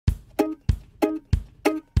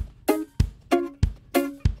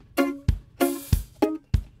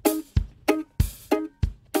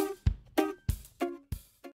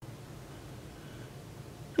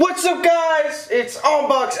What's up, guys? It's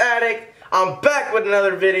Unbox Addict. I'm back with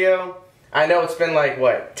another video. I know it's been like,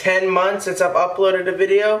 what, 10 months since I've uploaded a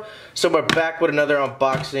video? So we're back with another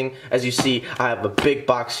unboxing. As you see, I have a big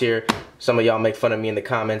box here. Some of y'all make fun of me in the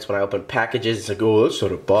comments when I open packages. It's like, oh, that's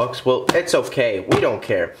not a box. Well, it's okay. We don't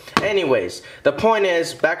care. Anyways, the point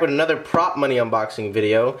is, back with another prop money unboxing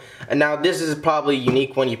video. And now this is probably a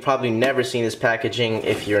unique one. You've probably never seen this packaging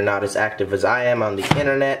if you're not as active as I am on the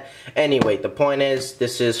internet. Anyway, the point is,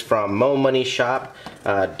 this is from Moe Money Shop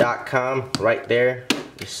 .com right there.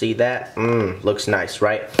 You see that? Looks nice,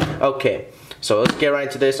 right? Okay, so let's get right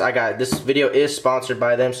into this. This video is sponsored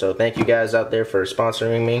by them, so thank you guys out there for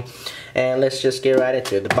sponsoring me. And let's just get right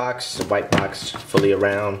into it. The box, the white box, fully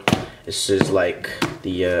around. This is like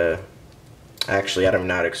the, actually, I don't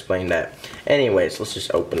know how to explain that. Anyways, let's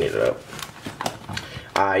just open it up.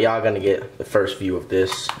 Y'all gonna get the first view of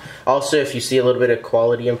this. Also, if you see a little bit of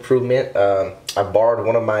quality improvement, I borrowed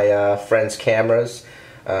one of my friend's cameras.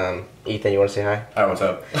 Ethan, you want to say hi? Hi, what's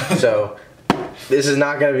up? So, this is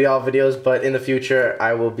not going to be all videos, but in the future,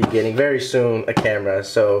 I will be getting very soon a camera.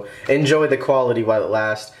 So, enjoy the quality while it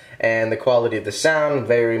lasts. And the quality of the sound,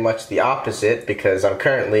 very much the opposite, because I'm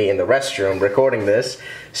currently in the restroom recording this.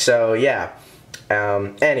 So, yeah.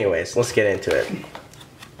 Anyways, let's get into it.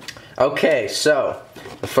 Okay, so,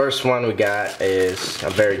 the first one we got is,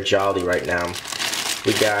 I'm very jolly right now.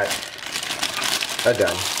 We got a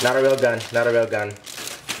gun. Not a real gun, not a real gun.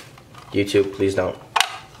 YouTube, please don't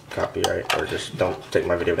copyright, or just don't take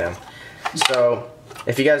my video down. So,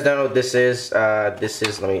 if you guys don't know what this is, let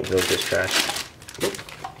me move this trash.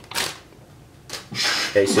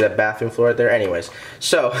 Okay, you see that bathroom floor right there? Anyways,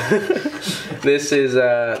 so, this is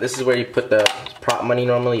where you put the prop money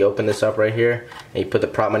normally. You open this up right here, and you put the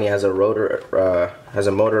prop money, has a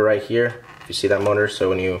motor right here. If you see that motor, so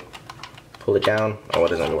when you pull it down, oh, it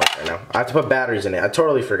doesn't work right now. I have to put batteries in it. I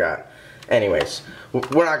totally forgot. Anyways,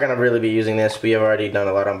 we're not going to really be using this. We have already done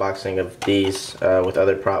a lot of unboxing of these with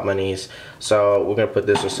other prop monies. So we're going to put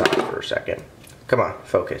this aside for a second. Come on,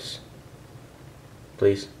 focus.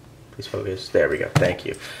 Please. Please focus. There we go. Thank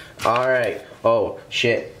you. Alright. Oh,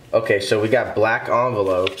 shit. Okay, so we got black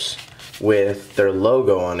envelopes with their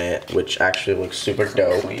logo on it, which actually looks super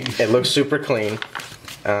dope. It looks super clean.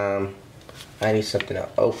 I need something to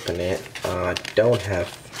open it. I don't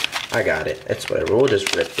have... I got it. It's whatever. We'll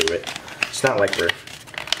just rip through it. It's not like we're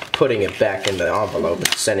putting it back in the envelope and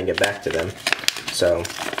sending it back to them. So,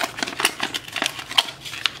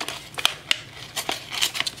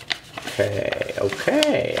 okay.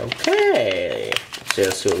 So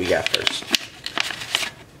let's see what we got first.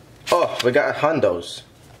 Oh, we got hundos.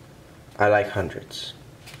 I like hundreds.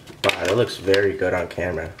 Wow, that looks very good on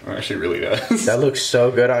camera. It actually really does. That looks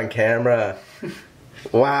so good on camera.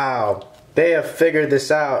 Wow. They have figured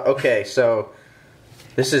this out. Okay, so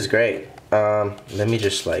this is great. Let me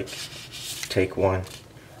just like take one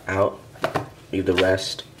out, leave the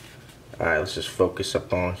rest. Alright, let's just focus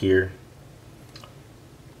up on here.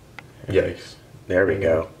 Yikes. There we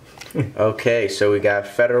go. Okay, so we got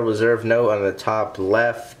Federal Reserve note on the top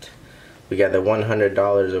left. We got the $100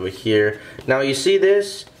 over here. Now you see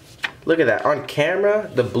this? Look at that. On camera,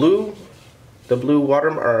 the blue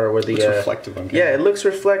watermark, or where the it's reflective on camera. Yeah, it looks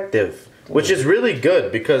reflective. Which is really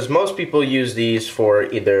good, because most people use these for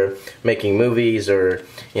either making movies or,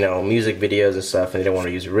 you know, music videos and stuff, and they don't want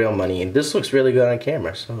to use real money. And this looks really good on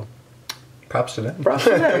camera, so props to them. Props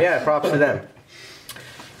to them, yeah, props to them.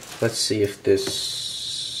 Let's see if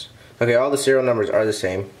this... Okay, all the serial numbers are the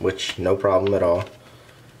same, which no problem at all.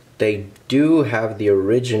 They do have the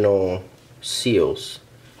original seals.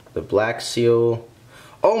 The black seal.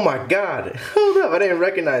 Oh my god! Hold up, I didn't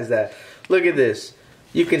recognize that. Look at this.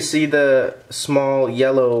 You can see the small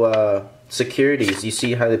yellow securities. You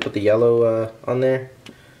see how they put the yellow on there?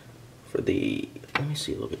 For the... Let me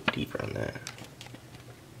see a little bit deeper on that.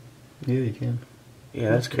 Yeah, you can. Yeah,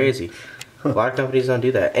 that's crazy. A lot of companies don't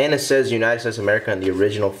do that. And it says United States of America in the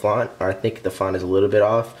original font. Or I think the font is a little bit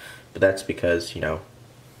off. But that's because, you know...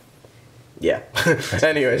 Yeah.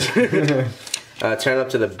 Anyways. Turn up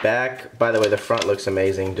to the back. By the way, the front looks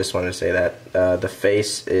amazing. Just wanted to say that. The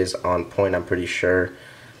face is on point, I'm pretty sure.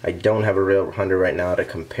 I don't have a real hunter right now to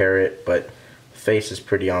compare it, but the face is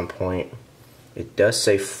pretty on point. It does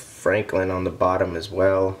say Franklin on the bottom as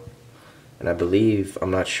well. And I believe, I'm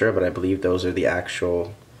not sure, but I believe those are the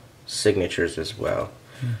actual signatures as well.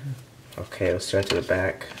 Okay, let's turn to the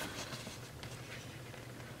back.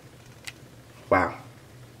 Wow.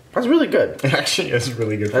 That's really good. It actually is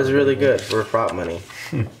really good. That's really good for prop money.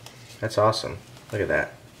 That's awesome. Look at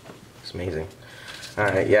that. It's amazing.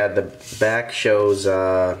 Alright, yeah, the back shows,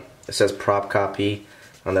 it says prop copy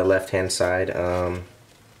on the left hand side.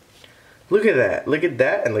 Look at that. Look at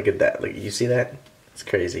that and look at that. Look, you see that? It's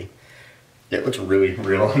crazy. Yeah, it looks really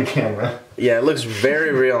real on camera. Yeah, it looks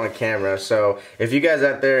very real on camera. So if you guys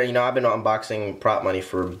out there, you know, I've been unboxing prop money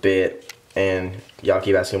for a bit, and y'all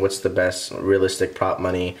keep asking what's the best realistic prop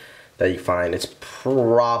money that you find. It's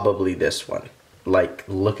probably this one. Like,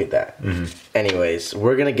 look at that. Anyways,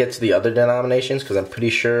 we're gonna get to the other denominations because I'm pretty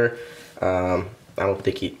sure. I don't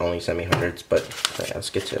think he only sent me hundreds, but yeah, let's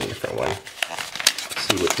get to a different one.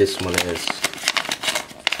 See what this one is.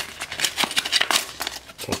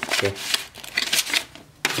 Okay.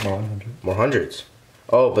 More hundreds.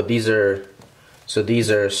 Oh, but these are, so these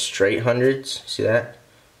are straight hundreds. See that?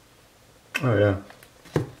 Oh yeah.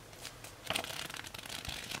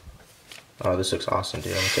 Oh, this looks awesome,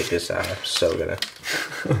 dude. I'm gonna take this out. I'm so gonna.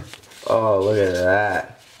 Oh, look at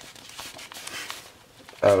that.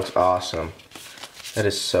 That looks awesome. That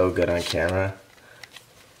is so good on camera.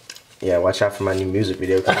 Yeah, watch out for my new music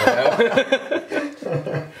video coming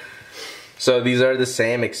out. So these are the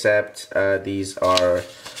same, except these are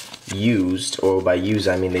used, or by used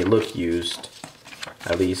I mean they look used.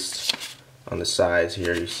 At least on the sides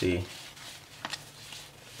here, you see.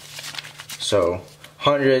 So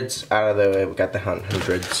hundreds out of the way. We got the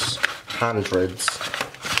hundreds.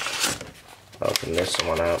 Open this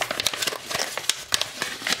one up.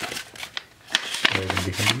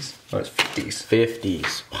 Oh, it's 50s.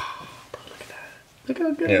 50s. Wow, bro, look at that. Look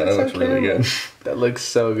how good yeah, it looks that looks on really camera. good. That looks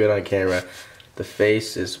so good on camera. The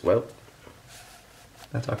face is, well,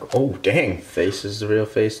 That's awkward. Oh, dang. face is the real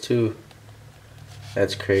face too.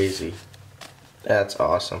 That's crazy. That's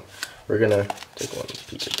awesome. We're gonna take one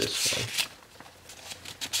peek at this one.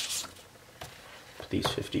 Put these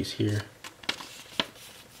 50s here.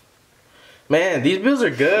 Man, these bills are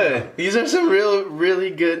good. These are some really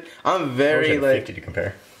good. I'm very like 50 to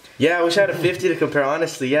compare. Yeah, I wish I had a 50 to compare,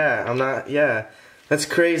 honestly. Yeah, I'm not, yeah. That's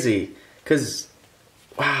crazy. Because,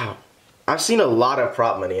 wow. I've seen a lot of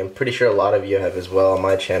prop money. I'm pretty sure a lot of you have as well on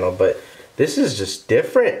my channel. But this is just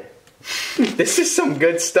different. This is some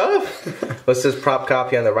good stuff. What's this prop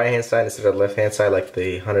copy on the right-hand side instead of the left-hand side, like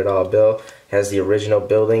the $100 bill? It has the original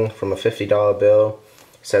building from a $50 bill.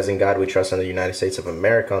 It says, "In God We Trust," on the United States of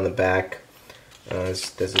America on the back.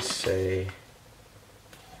 Does it say...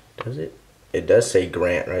 Does it? It does say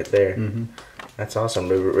Grant right there. That's awesome.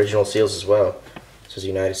 The original seals as well. It says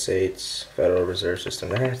United States Federal Reserve System.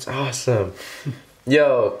 That's awesome.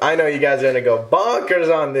 Yo, I know you guys are gonna go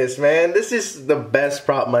bonkers on this, man. This is the best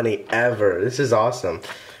prop money ever. This is awesome.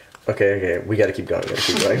 Okay, we gotta keep going. We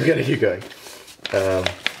gotta keep going.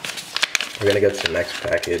 We're gonna go to the next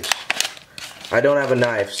package. I don't have a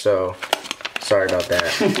knife, so sorry about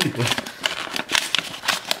that.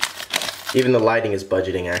 Even the lighting is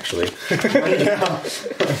budgeting, actually.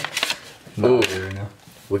 Ooh,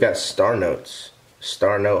 we got star notes.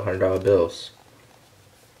 Star note $100 bills.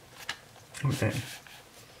 Okay.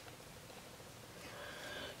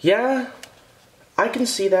 Yeah, I can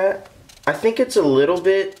see that. I think it's a little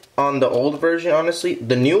bit on the old version, honestly.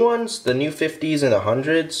 The new ones, the new 50s and the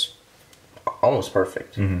 100s, almost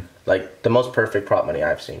perfect. Like the most perfect prop money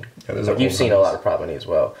I've seen. Yeah, like, you've seen a lot of prop money as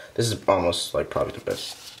well. This is almost like probably the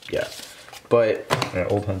best. Yeah. But yeah,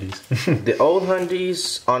 old hundies. The old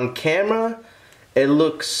hundies on camera, it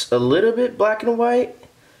looks a little bit black and white,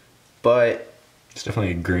 but it's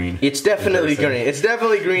definitely green. It's definitely green. It's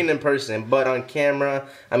definitely green in person, but on camera,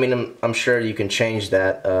 I mean, I'm sure you can change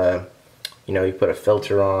that. You know, you put a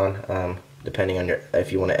filter on, depending on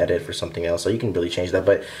if you want to edit for something else, so you can really change that.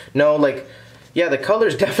 But no, like, yeah, the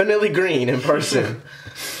color's definitely green in person.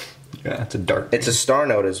 Yeah, it's a dark green. It's a star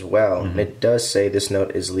note as well. It does say this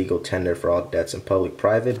note is legal tender for all debts in public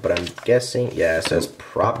private, but I'm guessing, yeah, it says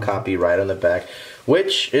prop copy right on the back,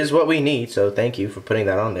 which is what we need, so thank you for putting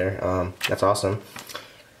that on there. That's awesome.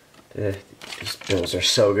 These bills are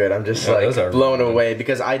so good. I'm just like blown away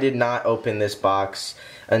because I did not open this box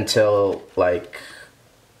until like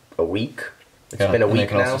a week. It's been a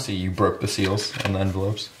week now. I can also see you broke the seals on the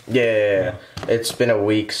envelopes. Yeah, it's been a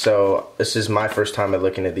week, so this is my first time at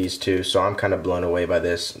looking at these two, so I'm kind of blown away by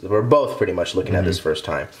this. We're both pretty much looking at this first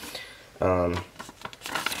time. How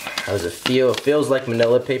does it feel? It feels like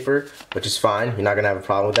manila paper, which is fine. You're not going to have a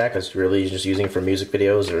problem with that because really you're just using it for music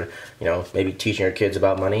videos or, you know, maybe teaching your kids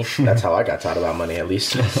about money. That's how I got taught about money, at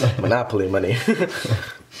least. Monopoly money. I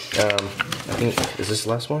think, is this the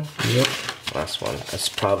last one? Yep. Last one. That's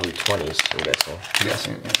probably 20s, I'm guessing.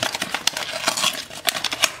 Guessing.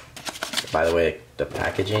 By the way, the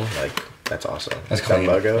packaging, like, that's awesome. That's clean.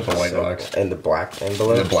 That logo. The white box. And the black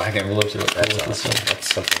envelope. The black envelopes are That's awesome.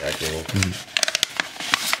 That's something I can.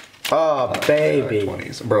 Oh, baby.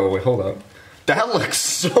 20s. Bro, wait, hold up. That looks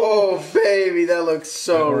so... Oh, baby, that looks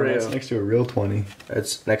so real. It's next to a real 20.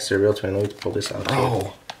 It's next to a real 20. Let me pull this out.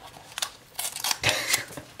 Bro.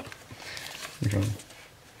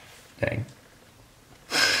 Dang.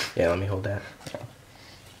 Yeah, let me hold that.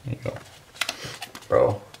 There you go.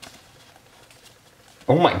 Bro.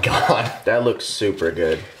 Oh my god. That looks super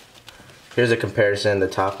good. Here's a comparison. The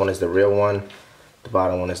top one is the real one. The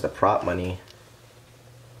bottom one is the prop money.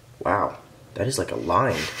 Wow. That is like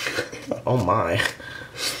aligned. Oh my.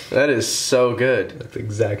 That is so good. That's the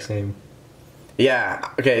exact same. Yeah.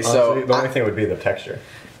 Okay, so honestly, the only thing would be the texture.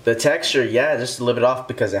 The texture, yeah, just a little bit off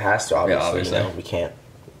because it has to, obviously. Yeah, obviously. You know, we can't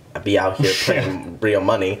be out here playing real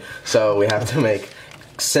money, so we have to make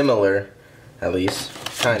similar, at least,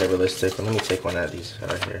 kind of realistic. Let me take one out of these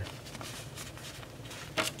right here.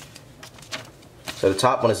 So the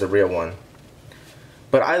top one is the real one.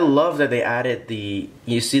 But I love that they added the,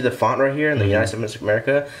 you see the font right here in the United States of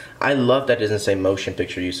America? I love that it doesn't say motion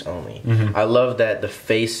picture use only. I love that the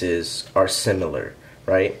faces are similar,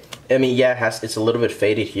 right? I mean, yeah, it's a little bit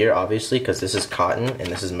faded here, obviously, because this is cotton and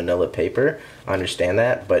this is manila paper. I understand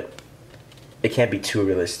that, but it can't be too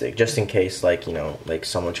realistic, just in case, like, you know, like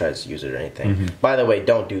someone tries to use it or anything. By the way,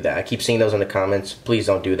 don't do that. I keep seeing those in the comments. Please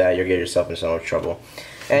don't do that. You'll get yourself in so much trouble.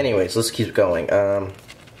 Anyways, let's keep going.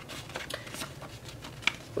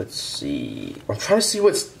 Let's see. I'm trying to see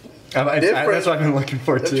what's different. That's what I've been looking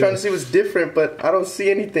for, too. I'm trying to see what's different, but I don't see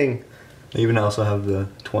anything. They even also have the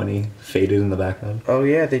 20 faded in the background. Oh,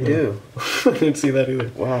 yeah, they do. I didn't see that either.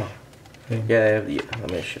 Wow. Yeah, let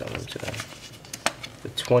me show them to them. The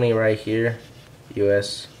 20 right here,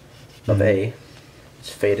 US of A. It's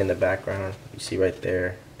fade in the background. You see right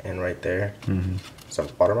there and right there. Is that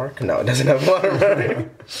a watermark? No, it doesn't have a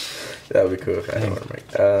watermark. That would be cool if I had a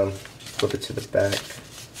watermark. Flip it to the back.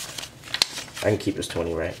 I can keep this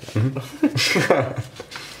 20 right. Let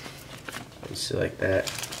me see like that.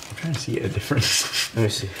 I'm trying to see a difference. Let me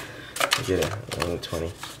see. I get it. Only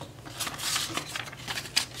 20.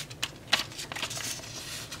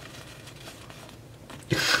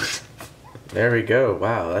 There we go.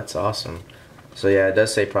 Wow, that's awesome. So yeah, it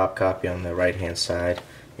does say prop copy on the right hand side.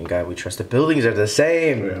 And God, we trust. The buildings are the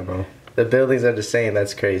same. Yeah, bro. The buildings are the same.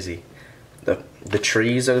 That's crazy. The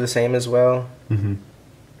trees are the same as well.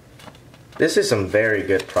 This is some very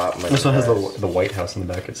good prop money. This one has the White House in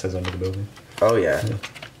the back. It says under the building. Oh yeah.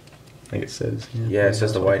 I think it says. Yeah, it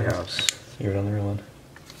says the White House. You're on the real one.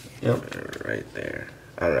 Yep. Right there.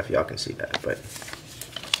 I don't know if y'all can see that, but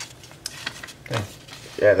Okay.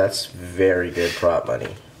 yeah, that's very good prop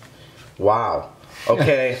money. Wow.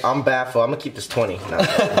 Okay, I'm baffled. I'm gonna keep this 20.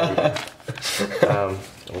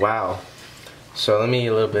 Wow. So let me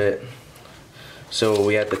a little bit. So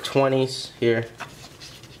we had the 20s here.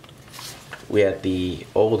 We had the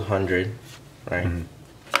old 100, right?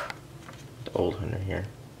 The old 100 here.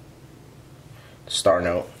 The star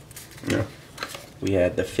note. Yeah. We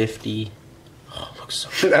had the 50. Oh, it looks so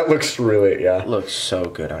good. That looks really, yeah. It looks so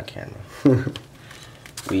good on camera.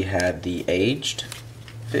 We had the aged,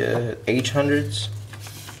 the H100s.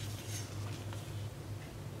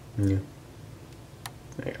 Yeah.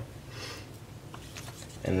 There you go.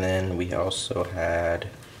 And then we also had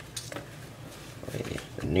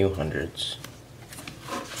the new hundreds.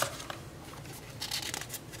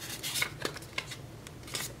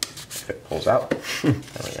 If it pulls out. There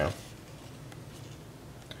we go.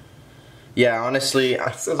 Yeah, honestly,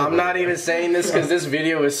 I'm not even saying this because this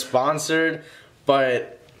video is sponsored,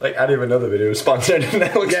 but like, I didn't even know the video was sponsored, and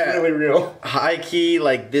that looks really real. High key,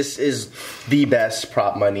 like, this is the best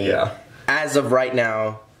prop money as of right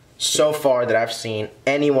now, so far that I've seen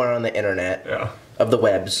anywhere on the internet of the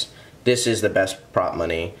webs. This is the best prop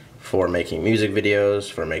money for making music videos,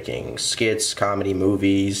 for making skits, comedy,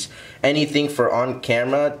 movies, anything for on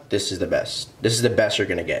camera. This is the best. This is the best you're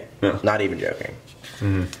gonna get. Not even joking.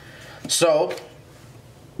 So,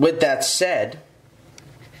 with that said,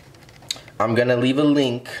 I'm gonna leave a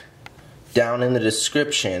link down in the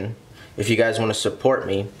description if you guys want to support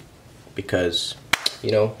me, because, you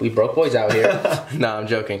know, we broke boys out here. No, I'm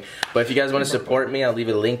joking. But if you guys want to support me, I'll leave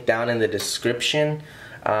a link down in the description.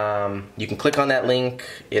 You can click on that link.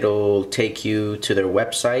 It'll take you to their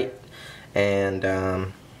website, and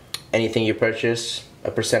anything you purchase, a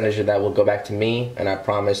percentage of that will go back to me, and I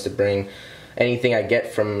promise to bring anything I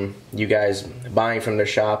get from you guys buying from their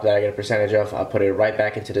shop that I get a percentage of, I'll put it right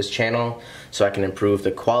back into this channel so I can improve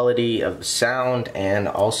the quality of the sound and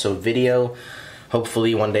also video.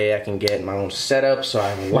 Hopefully one day I can get my own setup so I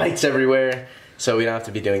have lights everywhere so we don't have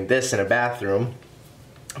to be doing this in a bathroom.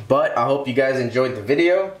 But I hope you guys enjoyed the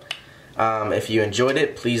video. If you enjoyed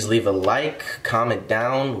it, please leave a like, comment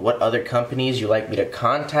down what other companies you'd like me to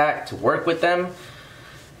contact to work with them,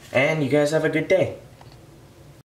 and you guys have a good day.